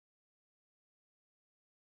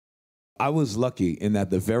I was lucky in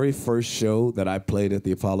that the very first show that I played at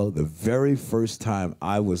the Apollo, the very first time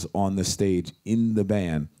I was on the stage in the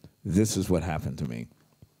band, this is what happened to me.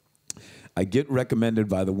 I get recommended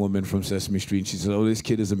by the woman from Sesame Street. And she says, oh, this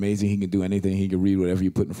kid is amazing. He can do anything. He can read whatever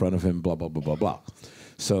you put in front of him, blah, blah, blah, blah, blah.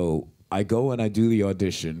 So I go and I do the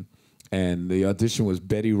audition. And the audition was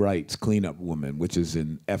Betty Wright's Cleanup Woman, which is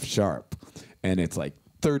in F sharp. And it's like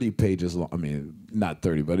 30 pages long. I mean, not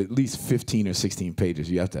 30, but at least 15 or 16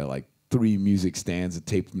 pages. You have to have like 3 music stands and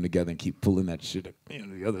tape them together and keep pulling that shit, you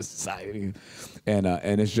know, the other side. And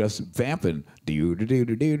it's just vamping.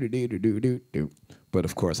 But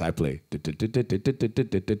of course I play because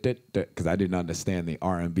I didn't understand the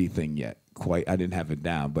R&B thing yet. Quite, I didn't have it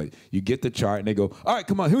down. But you get the chart and they go, all right,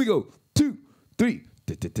 come on, here we go. 2, 3.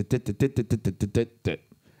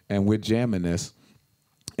 And we're jamming this.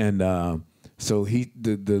 And so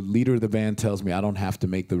the leader of the band tells me I don't have to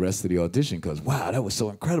make the rest of the audition because, wow, that was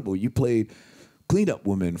so incredible. You played Cleanup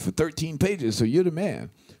Woman for 13 pages, so you're the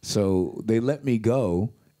man. So they let me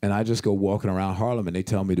go, and I just go walking around Harlem, and they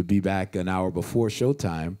tell me to be back an hour before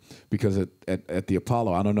showtime because at the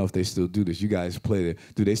Apollo, I don't know if they still do this. You guys played it.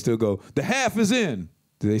 Do they still go, the half is in?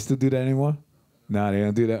 Do they still do that anymore? No, they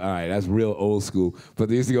don't do that? All right, that's real old school. But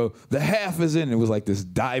they used to go, the half is in. It was like this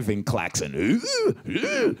diving klaxon.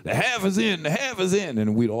 The half is in, the half is in.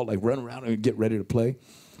 And we'd all like run around and get ready to play.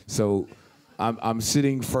 So I'm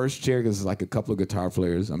sitting first chair because it's like a couple of guitar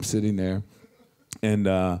players. I'm sitting there.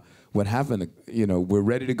 And what happened, you know, we're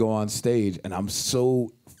ready to go on stage. And I'm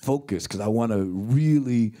so focused because I want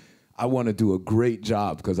to do a great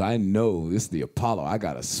job because I know this is the Apollo. I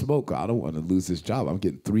got a smoker. I don't want to lose this job. I'm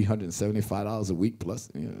getting $375 a week plus.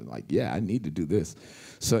 You know, like, yeah, I need to do this.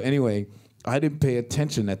 So anyway, I didn't pay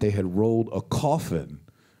attention that they had rolled a coffin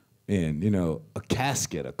in, you know, a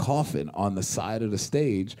casket, a coffin on the side of the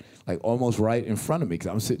stage, like almost right in front of me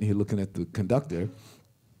because I'm sitting here looking at the conductor,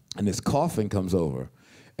 and this coffin comes over.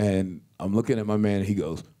 And I'm looking at my man, and he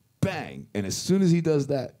goes, bang. And as soon as he does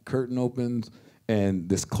that, curtain opens, and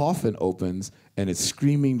this coffin opens, and it's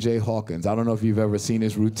Screamin Jay Hawkins. I don't know if you've ever seen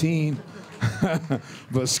his routine,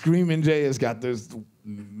 but Screamin Jay has got this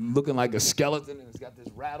looking like a skeleton, and he's got this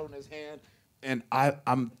rattle in his hand. And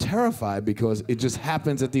I'm terrified because it just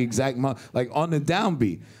happens at the exact moment, like on the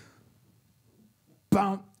downbeat.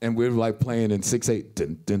 Bam! And we're like playing in 6/8,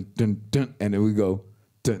 dun, dun, dun, dun, and then we go,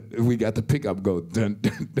 dun, we got the pickup go, dun,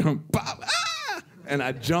 dun, dun, bam, ah! And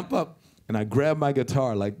I jump up, and I grab my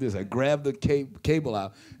guitar like this. I grab the cable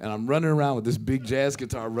out, and I'm running around with this big jazz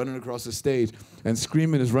guitar running across the stage, and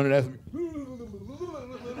Screamin is running after me.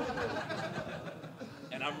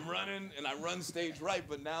 And I'm running, and I run stage right,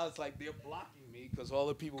 but now it's like they're blocking me because all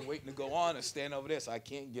the people waiting to go on are standing over there, so I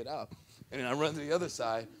can't get up. And then I run to the other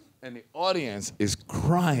side, and the audience is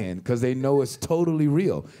crying because they know it's totally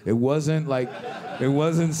real. It wasn't like, it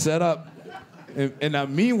wasn't set up. And now,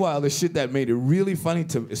 meanwhile, the shit that made it really funny,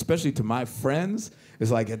 especially to my friends, is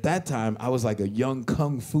like at that time I was like a young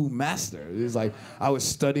kung fu master. It was like I was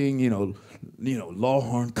studying, you know,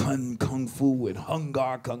 Lawhorn kung fu and Hung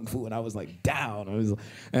Gar kung fu, and I was like down.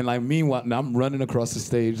 And like meanwhile, now I'm running across the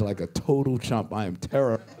stage like a total chump. I am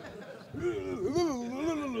terror.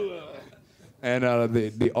 And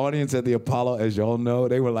the audience at the Apollo, as y'all know,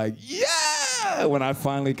 they were like, yeah! When I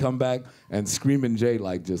finally come back, and Screamin Jay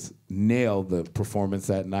like just nailed the performance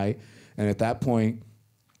that night. And at that point,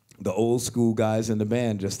 the old school guys in the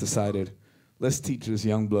band just decided, let's teach this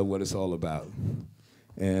young blood what it's all about.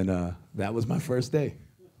 And that was my first day.